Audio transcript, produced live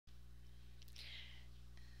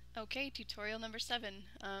Okay, tutorial number 7.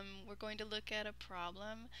 We're going to look at a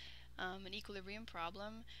problem, an equilibrium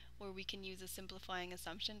problem, where we can use a simplifying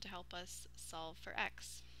assumption to help us solve for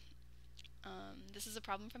x. This is a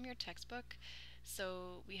problem from your textbook.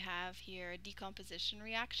 So we have here a decomposition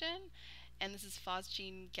reaction, and this is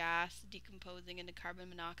phosgene gas decomposing into carbon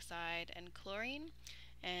monoxide and chlorine.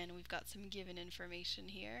 And we've got some given information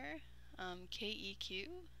here. KEQ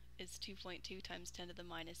is 2.2 times 10 to the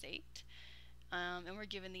minus 8. And we're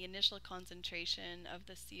given the initial concentration of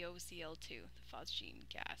the COCl2, the phosgene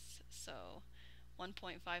gas. So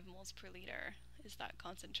 1.5 moles per liter is that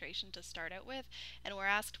concentration to start out with. And we're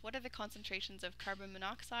asked, what are the concentrations of carbon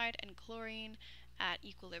monoxide and chlorine at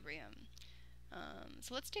equilibrium?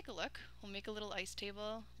 So let's take a look. We'll make a little ice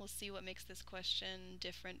table. We'll see what makes this question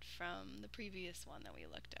different from the previous one that we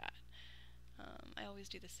looked at. I always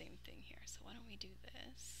do the same thing here, so why don't we do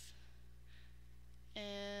this?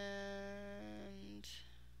 And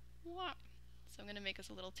whop. So I'm going to make us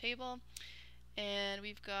a little table, and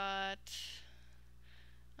we've got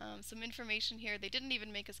some information here. They didn't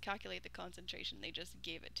even make us calculate the concentration, they just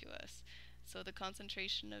gave it to us. So the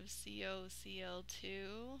concentration of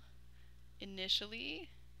COCl2 initially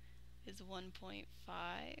is 1.5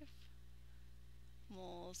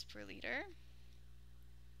 moles per liter.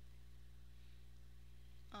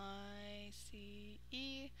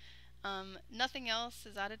 ICE. Nothing else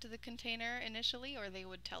is added to the container initially, or they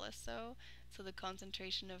would tell us so. So the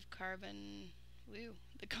concentration of carbon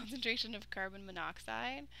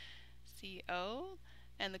monoxide, CO,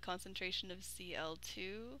 and the concentration of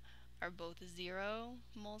Cl2 are both 0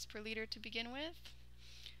 moles per liter to begin with.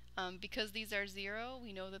 Because these are 0,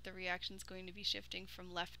 we know that the reaction is going to be shifting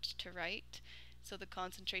from left to right. So the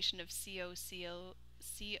concentration of COCl2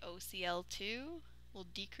 will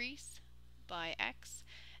decrease by x,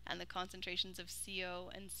 and the concentrations of CO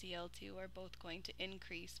and Cl2 are both going to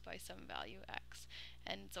increase by some value x.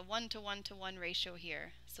 And it's a 1-to-1-to-1 ratio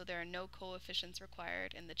here, so there are no coefficients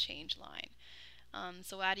required in the change line.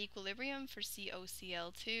 So at equilibrium for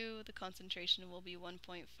COCl2, the concentration will be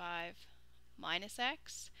 1.5 minus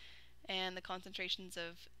x, and the concentrations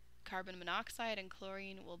of carbon monoxide and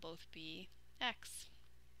chlorine will both be x.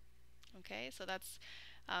 Okay, so that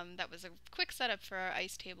was a quick setup for our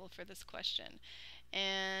ice table for this question.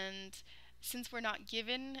 And since we're not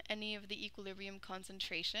given any of the equilibrium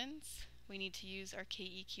concentrations, we need to use our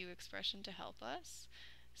KEQ expression to help us.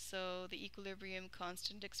 So the equilibrium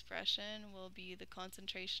constant expression will be the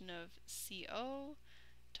concentration of CO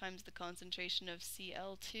times the concentration of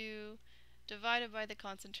Cl2 divided by the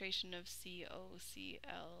concentration of COCl2.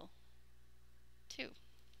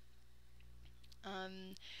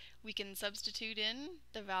 We can substitute in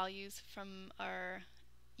the values from our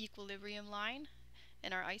equilibrium line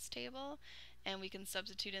in our ice table, and we can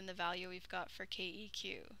substitute in the value we've got for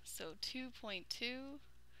KEQ. So 2.2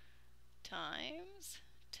 times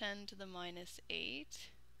 10 to the minus 8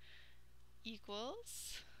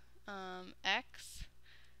 equals x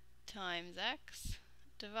times x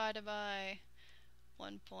divided by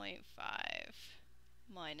 1.5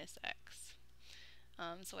 minus x.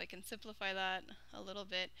 So I can simplify that a little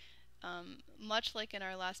bit. Much like in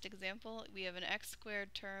our last example, we have an x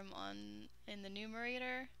squared term in the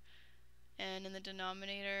numerator, and in the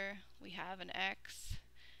denominator we have an x.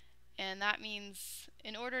 And that means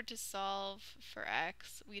in order to solve for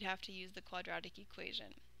x, we'd have to use the quadratic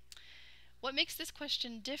equation. What makes this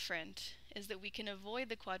question different is that we can avoid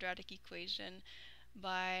the quadratic equation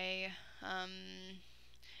by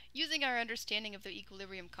using our understanding of the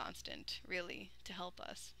equilibrium constant, really, to help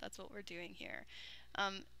us. That's what we're doing here.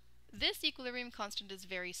 This equilibrium constant is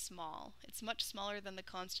very small. It's much smaller than the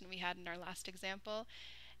constant we had in our last example.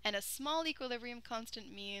 And a small equilibrium constant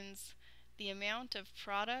means the amount of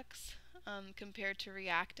products compared to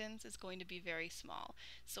reactants is going to be very small.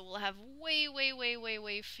 So we'll have way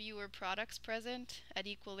fewer products present at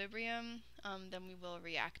equilibrium than we will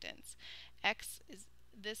reactants.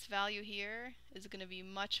 This value here is going to be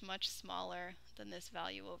much smaller than this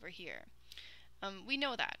value over here. We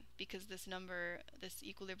know that because this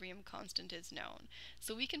equilibrium constant is known.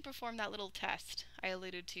 So we can perform that little test I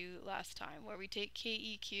alluded to last time, where we take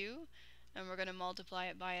KEQ and we're going to multiply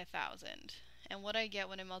it by 1,000. And what I get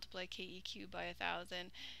when I multiply KEQ by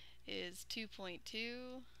 1,000 is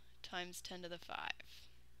 2.2 times 10 to the 5.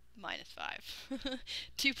 Minus 5.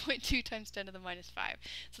 2.2 times 10 to the minus 5.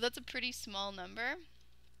 So that's a pretty small number.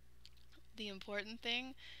 The important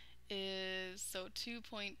thing is, so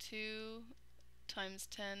 2.2 times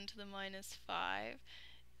 10 to the minus 5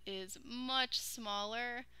 is much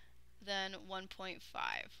smaller than 1.5,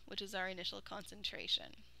 which is our initial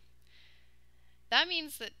concentration. That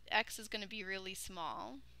means that x is going to be really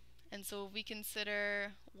small, And so if we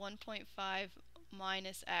consider 1.5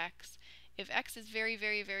 minus x, if x is very,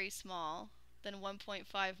 very, very small, then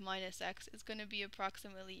 1.5 minus x is going to be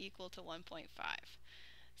approximately equal to 1.5.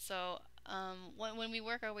 So when we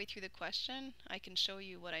work our way through the question, I can show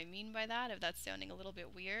you what I mean by that, if that's sounding a little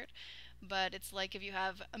bit weird. But it's like if you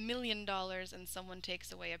have $1,000,000 and someone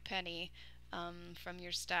takes away a penny from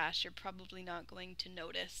your stash, you're probably not going to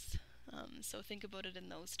notice. So think about it in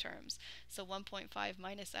those terms. So 1.5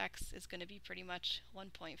 minus x is going to be pretty much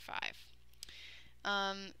 1.5.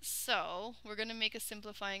 So we're going to make a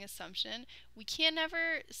simplifying assumption. We can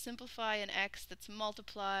never simplify an x that's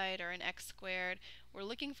multiplied or an x squared. We're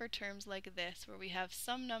looking for terms like this, where we have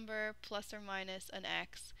some number plus or minus an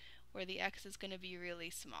x, where the x is going to be really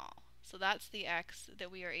small. So that's the x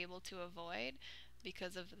that we are able to avoid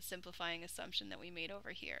because of the simplifying assumption that we made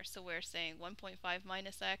over here. So we're saying 1.5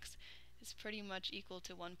 minus x is pretty much equal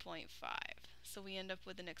to 1.5. So we end up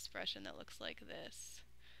with an expression that looks like this.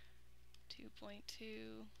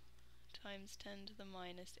 2.2 times 10 to the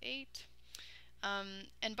minus 8.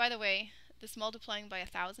 And by the way, this multiplying by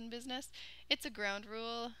 1,000 business, it's a ground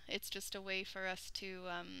rule. It's just a way for us to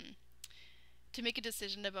make a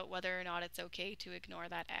decision about whether or not it's okay to ignore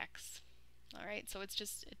that x. All right, so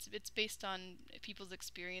it's based on people's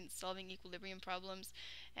experience solving equilibrium problems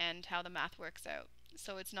and how the math works out.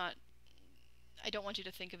 So it's not, I don't want you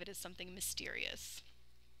to think of it as something mysterious.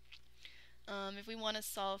 If we want to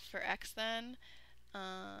solve for x then,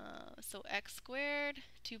 so x squared,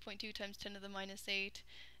 2.2 times 10 to the minus 8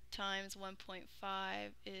 times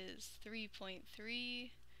 1.5 is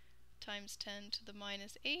 3.3 times 10 to the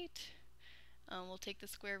minus 8. We'll take the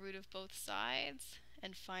square root of both sides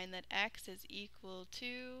and find that x is equal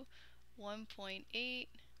to 1.8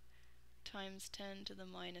 times 10 to the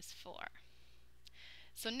minus 4.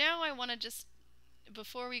 So now I want to just,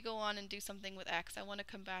 before we go on and do something with x, I want to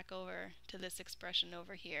come back over to this expression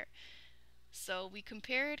over here. So we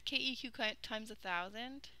compared KEQ times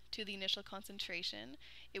 1,000 to the initial concentration.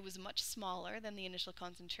 It was much smaller than the initial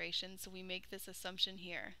concentration, so we make this assumption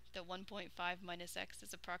here that 1.5 minus x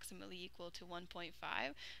is approximately equal to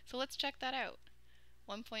 1.5. So let's check that out.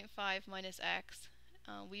 1.5 minus x,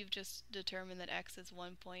 we've just determined that x is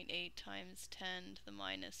 1.8 times 10 to the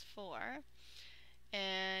minus 4.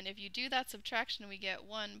 And if you do that subtraction, we get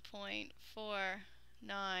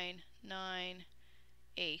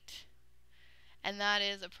 1.4998. And that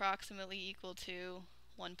is approximately equal to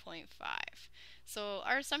 1.5. So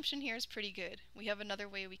our assumption here is pretty good. We have another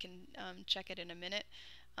way we can check it in a minute,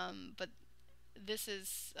 but this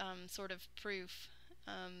is sort of proof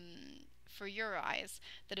for your eyes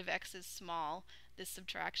that if x is small, this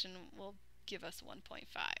subtraction will give us 1.5.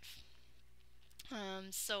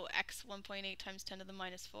 So x, 1.8 times 10 to the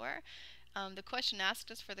minus 4. The question asked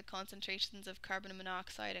us for the concentrations of carbon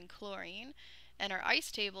monoxide and chlorine, and our ICE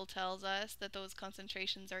table tells us that those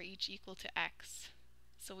concentrations are each equal to x.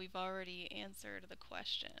 So we've already answered the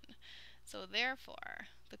question. So therefore,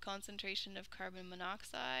 the concentration of carbon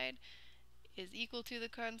monoxide is equal to the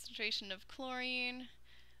concentration of chlorine,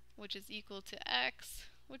 which is equal to x,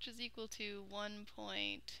 which is equal to 1.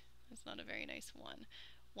 That's not a very nice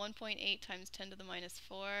 1.8 times 10 to the minus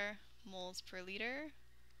 4 moles per liter.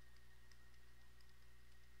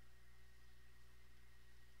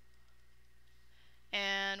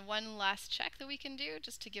 And one last check that we can do,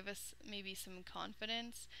 just to give us maybe some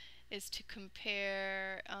confidence, is to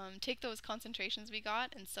compare, take those concentrations we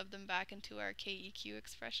got and sub them back into our KEQ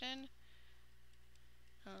expression.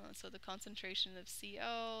 So the concentration of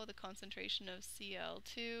CO, the concentration of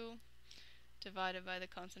Cl2, divided by the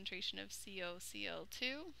concentration of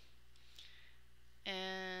CoCl2.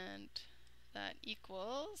 And that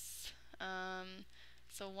equals,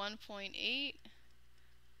 so 1.8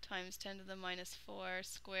 times 10 to the minus 4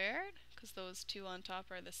 squared, because those two on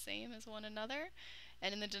top are the same as one another.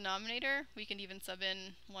 And in the denominator, we can even sub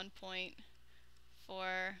in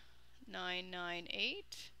 1.4998,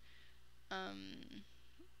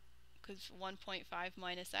 because 1.5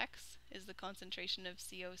 minus x is the concentration of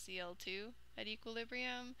CoCl2 at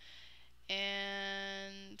equilibrium.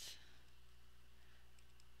 And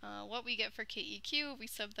what we get for KEQ, if we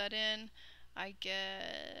sub that in, I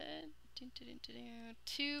get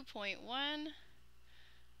 2.1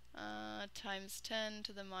 times 10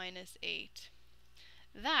 to the minus 8.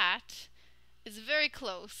 That is very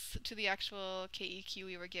close to the actual KEQ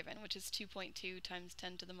we were given, which is 2.2 times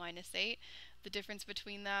 10 to the minus 8. The difference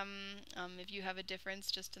between them, if you have a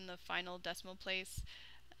difference just in the final decimal place,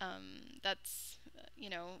 that's,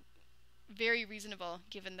 very reasonable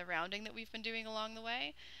given the rounding that we've been doing along the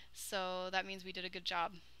way. So that means we did a good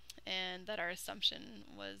job and that our assumption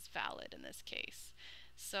was valid in this case.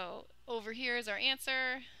 So over here is our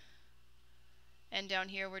answer, and down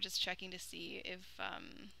here we're just checking to see if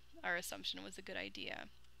our assumption was a good idea.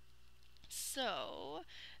 So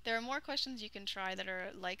there are more questions you can try that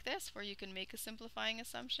are like this, where you can make a simplifying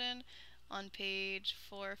assumption on page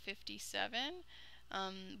 457.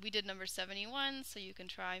 We did number 71, so you can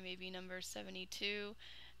try maybe number 72,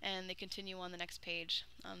 and they continue on the next page.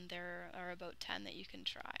 There are about 10 that you can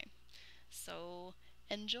try. So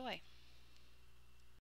enjoy.